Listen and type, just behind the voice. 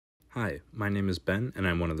Hi, my name is Ben, and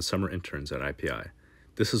I'm one of the summer interns at IPI.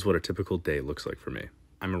 This is what a typical day looks like for me.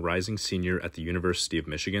 I'm a rising senior at the University of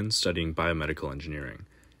Michigan studying biomedical engineering.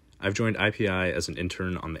 I've joined IPI as an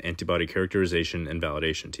intern on the antibody characterization and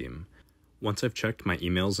validation team. Once I've checked my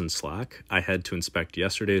emails and Slack, I head to inspect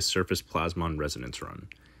yesterday's surface plasmon resonance run.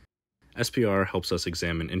 SPR helps us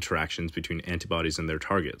examine interactions between antibodies and their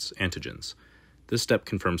targets, antigens. This step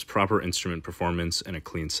confirms proper instrument performance and a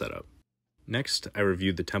clean setup. Next, I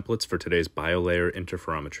reviewed the templates for today's biolayer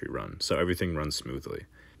interferometry run, so everything runs smoothly.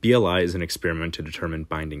 BLI is an experiment to determine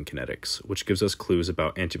binding kinetics, which gives us clues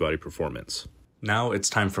about antibody performance. Now it's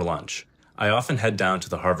time for lunch. I often head down to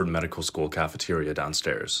the Harvard Medical School cafeteria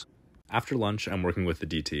downstairs. After lunch, I'm working with the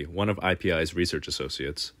DT, one of IPI's research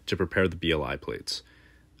associates, to prepare the BLI plates.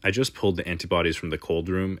 I just pulled the antibodies from the cold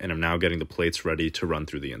room and am now getting the plates ready to run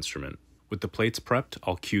through the instrument. With the plates prepped,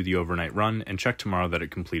 I'll cue the overnight run and check tomorrow that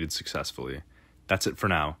it completed successfully. That's it for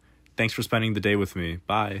now. Thanks for spending the day with me.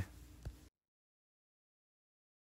 Bye.